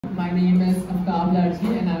My name is Aftab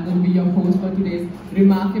Ladji and I'm going to be your host for today's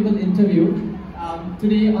remarkable interview.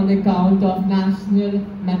 Today, on the account of National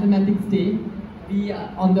Mathematics Day, we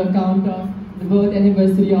are on the account of the birth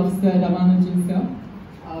anniversary of Sir Ramanujan sir.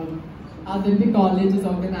 Our Dhempe College is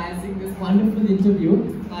organizing this wonderful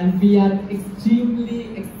interview, and we are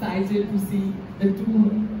extremely excited to see the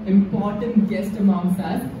two important guests amongst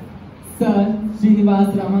us, Sir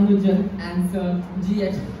Srinivasa Ramanujan and Sir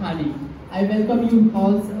G.H. Hari. I welcome you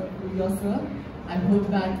all, sir. I hope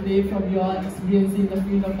that today, from your experience in the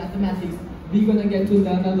field of mathematics, we're going to get to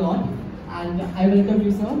learn a lot. And I welcome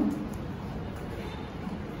you, sir.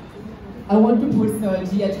 I want to put Sir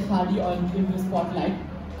G.H. Hari in the spotlight,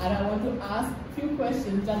 and I want to ask a few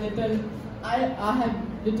questions. I have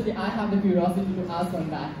the curiosity to ask on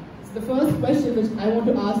that. So the first question which I want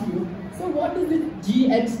to ask you, so what is it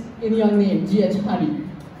G.H. in your name, G.H. Hari?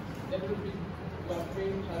 That would be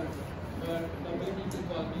Godfrey Hari, but normally people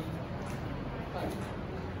call me Hari.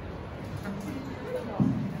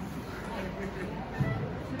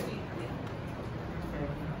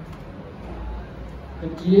 The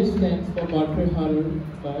GH stands for Godfrey Hari,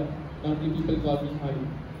 but normally people call me Hari.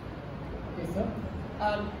 Okay, sir.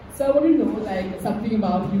 So I want to know something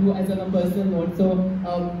about you as on a personal note. So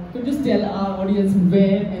could you just tell our audience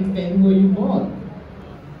where and when were you born?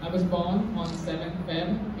 I was born on 7th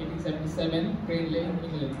Feb 1877, Green Lane,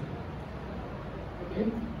 England. Okay.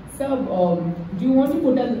 So do you want to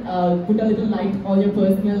put a little light on your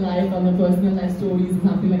personal life, on your personal life stories,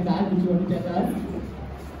 something like that, which you want to tell us?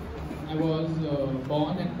 I was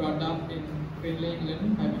born and brought up in Green Lane,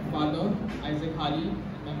 England by my father, Isaac Hari,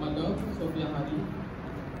 and my mother, Sophia Hari.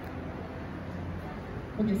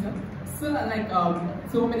 Okay, sir. So,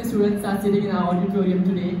 so many students are sitting in our auditorium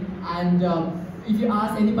today, and if you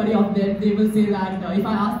ask anybody of them, they will say that if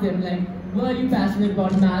I ask them, were you passionate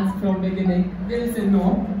about maths from beginning? They will say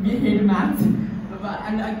no, we hate maths.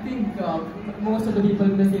 And I think most of the people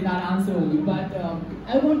will say that answer only. But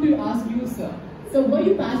I want to ask you, sir. So, were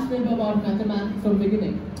you passionate about mathematics from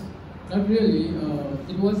beginning? Not really.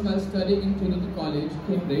 It was while studying in Trinity College,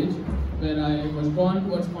 Cambridge, where I was drawn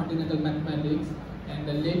towards continental mathematics, and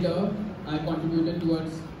then later I contributed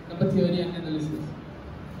towards number theory and analysis.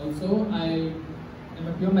 Also, I am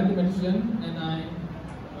a pure mathematician, and I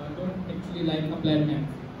don't actually like applied math.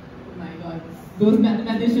 Oh my God, those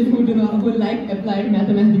mathematicians who like applied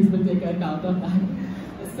mathematics will take account of that.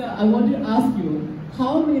 So I want to ask you,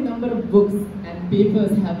 how many number of books and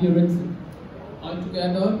papers have you written?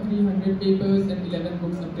 Altogether, 300 papers and 11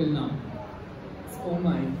 books until now. Oh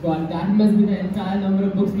my God, that must be the entire number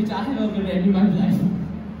of books which I have ever read in my life.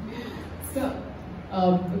 So,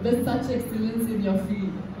 with such excellence in your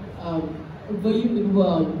field,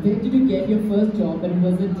 where did you get your first job, and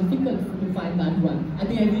was it difficult to find that one? I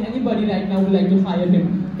think anybody right now would like to hire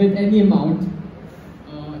him with any amount.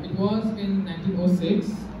 It was in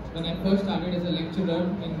 1906 when I first started as a lecturer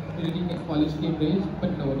in Miramar College, Cambridge,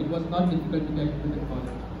 but no, it was not difficult to get into the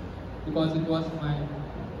college because it was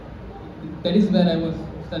that is where I was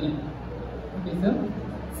studying. Okay, sir.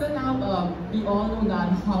 So now we all know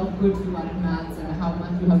that how good you are in maths and how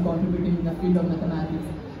much you have contributed in the field of mathematics.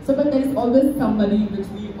 So, but there is always somebody which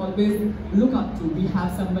we always look up to. We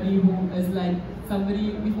have somebody who is like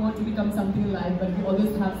somebody we want to become something in life, but we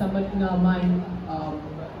always have somebody in our mind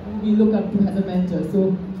who we look up to as a mentor.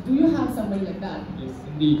 So, do you have somebody like that? Yes,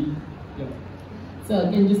 indeed. Yeah. So,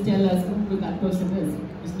 can you just tell us who that person is?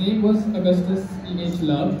 His name was Augustus E.H.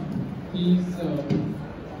 Love.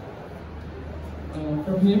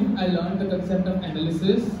 From him, I learned the concept of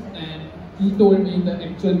analysis, and he told me the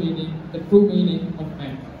actual meaning, the true meaning of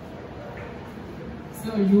math.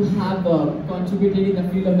 So you have contributed in the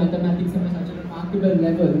field of mathematics on such a remarkable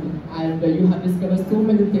level, and you have discovered so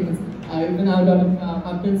many things. Even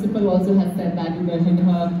our principal also has said that in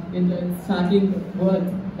the starting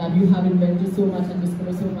words that you have invented so much and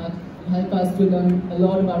discovered so much to help us to learn a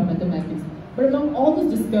lot about mathematics. But among all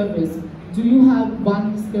those discoveries, do you have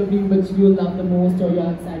one discovery which you love the most or you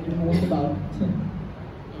are excited most about?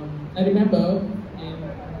 I remember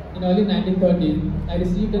in early 1913, I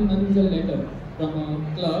received an unusual letter from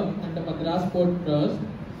a club and the Madras Port Trust,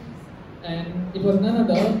 and it was none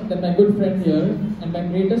other than my good friend here and my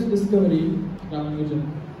greatest discovery, Ramanujan.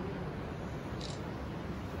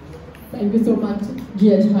 Thank you so much,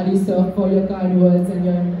 G.H. Hari sir, for your kind words and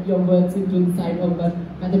your words into the side of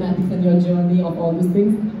mathematics and your journey of all these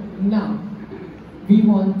things. Now, we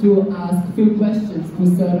want to ask a few questions to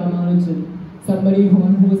Sir Ramanujan. somebody who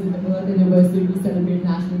was in the Earth University to celebrate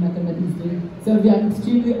National Mathematics Day. So we are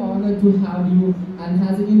extremely honored to have you, and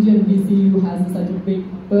as an Indian, we see you as such a big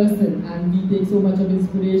person, and we take so much of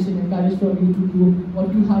inspiration and courage from you to do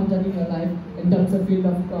what you have done in your life in terms of field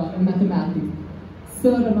of mathematics.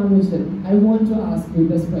 Sir Ramanujan, I want to ask you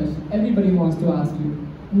this question. Everybody wants to ask you.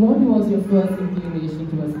 What was your first inclination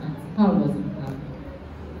towards maths? How was it?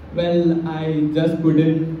 Well, I just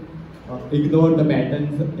couldn't ignore the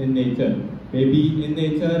patterns in nature. Maybe in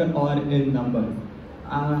nature or in numbers.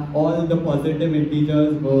 All the positive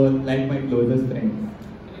integers were like my closest friends.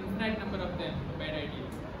 An infinite number of them, bad idea.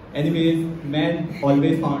 Anyways, math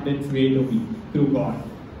always found its way to me through God.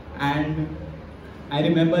 And I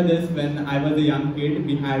remember this when I was a young kid.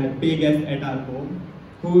 We had a guest at our home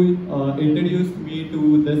who introduced me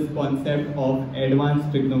to this concept of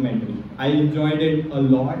advanced trigonometry. I enjoyed it a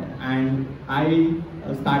lot, and I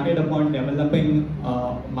started upon developing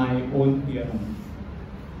my own theorems.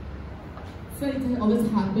 So it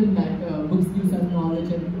always happened that books gives us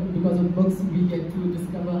knowledge, and because of books we get to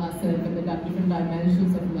discover ourselves and the different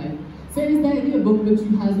dimensions of life. So is there any book which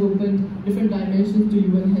has opened different dimensions to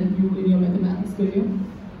you and helped you in your mathematics career?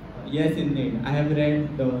 Yes, indeed. I have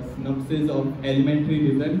read the synopsis of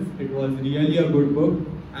Elementary Results. It was really a good book,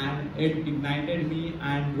 and it ignited me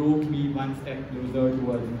and drove me one step closer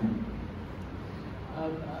towards math.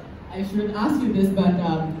 I shouldn't ask you this, but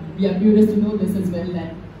we are curious to know this as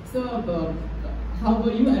well. So, how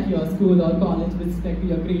were you at your school or college with respect to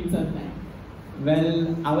your grades and that?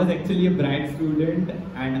 Well, I was actually a bright student,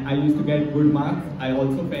 and I used to get good marks. I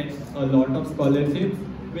also fetched a lot of scholarships,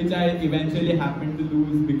 which I eventually happened to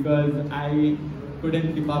lose because I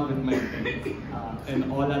couldn't keep up with my friends in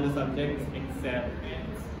all other subjects except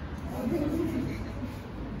maths.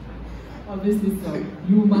 Obviously, sir,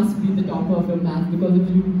 you must be the topper of your math, because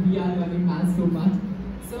of you we are learning math so much.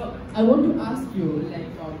 So I want to ask you,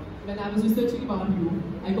 when I was researching about you,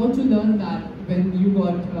 I got to learn that when you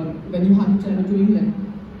had to travel to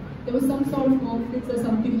England, there was some sort of conflicts or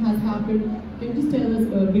something has happened. Can you just tell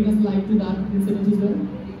us, bring us light to that incident as well?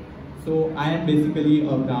 So I am basically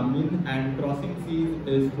a Brahmin, and crossing seas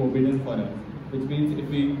is forbidden for us, which means if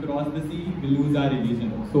we cross the sea, we lose our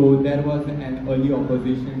religion. So there was an early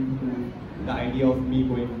opposition to the idea of me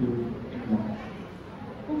going to England.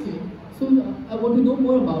 Okay, so I want to know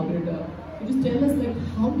more about it. Can you just tell us,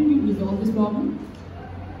 how did you resolve this problem?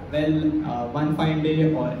 Well, one fine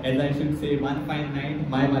day, or as I should say, one fine night,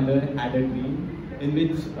 my mother had a dream in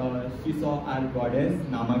which she saw our goddess,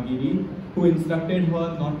 Namagiri, who instructed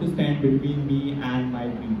her not to stand between me and my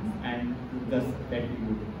dreams, and thus let me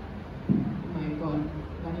go. Oh my God,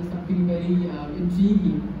 that is something very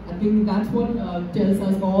intriguing. I think that's what tells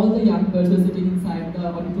us, all the young persons sitting inside the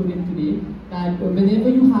auditorium today, that whenever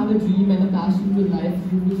you have a dream and a passion in life,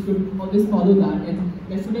 you should always follow that, and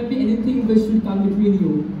there shouldn't be anything which should come between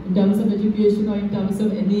you in terms of education or in terms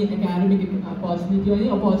of any academic opportunity or any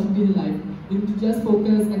opportunity in life. You need to just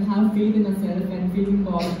focus and have faith in yourself and faith in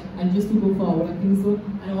God, and just to go forward. I think so.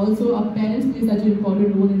 And also our parents play such an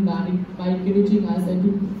important role in that, by encouraging us and to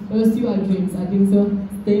pursue our dreams. I think so.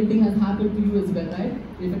 Same thing has happened to you as well, right?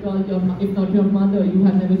 If not your mother, you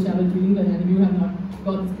have never traveled to England, and you have not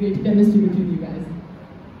got this great chemistry between you guys.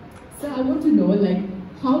 So I want to know,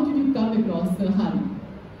 how did you come across Sir Hari?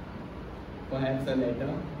 Perhaps a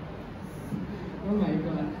letter. Oh my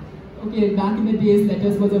God. Okay, back in the days,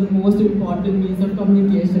 letters was the most important means of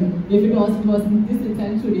communication. If it was in this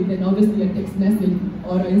century, then obviously a text message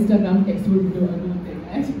or an Instagram text would do a good thing,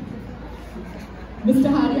 right? Mr.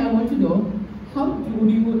 Hari, I want to know, how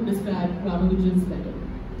would you describe Ramanujan's letter?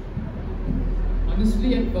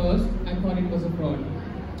 Honestly, at first, I thought it was a fraud,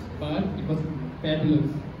 but it was fabulous.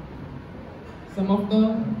 Some of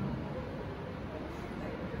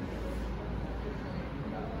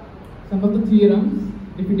the theorems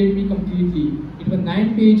defeated me completely. It was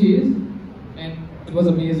 9 pages, and it was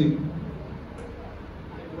amazing.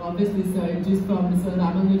 Obviously, sir, it is from Sir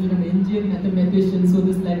Ramanujan, an Indian mathematician, so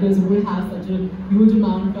these letters will have such a huge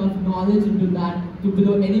amount of knowledge into that to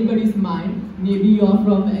blow anybody's mind. Maybe you're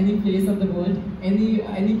from any place of the world,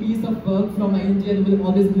 any piece of work from an Indian will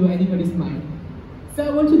always blow anybody's mind. So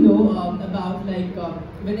I want to know about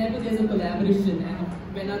whenever there's a collaboration, and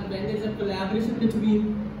when there's a collaboration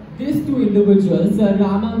between these two individuals, Sir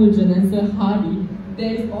Ramanujan and Sir Hari,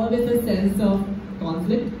 there is always a sense of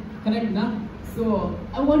conflict, correct na? So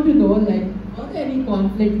I want to know, are there any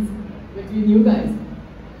conflicts between you guys?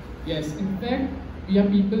 Yes, in fact, we are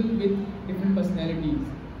people with different personalities.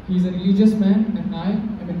 He is a religious man, and I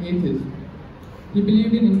am an atheist. He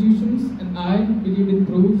believed in intuitions, and I believed in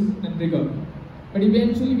proofs and rigor. But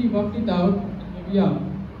eventually we worked it out, and here we are.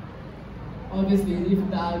 Obviously, if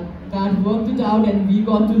that worked it out and we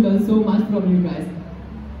got to learn so much from you guys.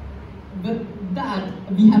 But that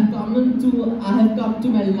I have come to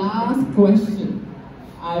my last question.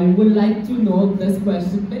 I would like to know this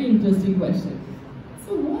question, very interesting question.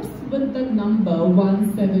 So what's with the number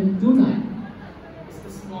 1729? It's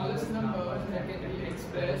the smallest number that can be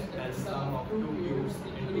expressed as the sum of two cubes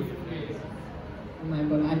in two different ways. Oh my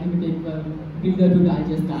god, I need to take a breather to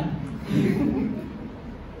digest that.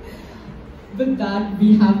 With that,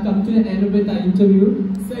 we have come to an end with our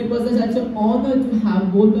interview. So it was such an honor to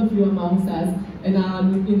have both of you amongst us in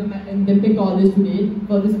Dhempe College today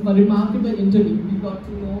for this remarkable interview. We got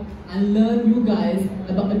to know and learn you guys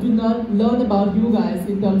learn about you guys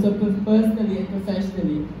in terms of personally and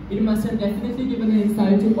professionally. It must have definitely given an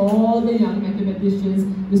insight to all the young mathematicians,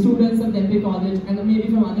 the students of Dhempe College, and maybe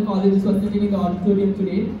from other colleges who are sitting in the auditorium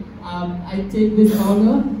today. I take this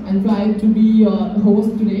honor and try to be your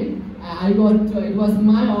host today. It was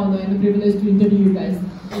my honor and a privilege to interview you guys.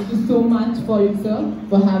 Thank you so much for you, sir,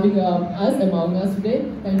 for having us among us today.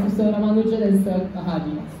 Thank you, Sir Ramanujan and Sir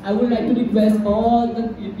Haji. I would like to request all the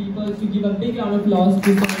people to give a big round of applause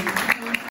to Sir.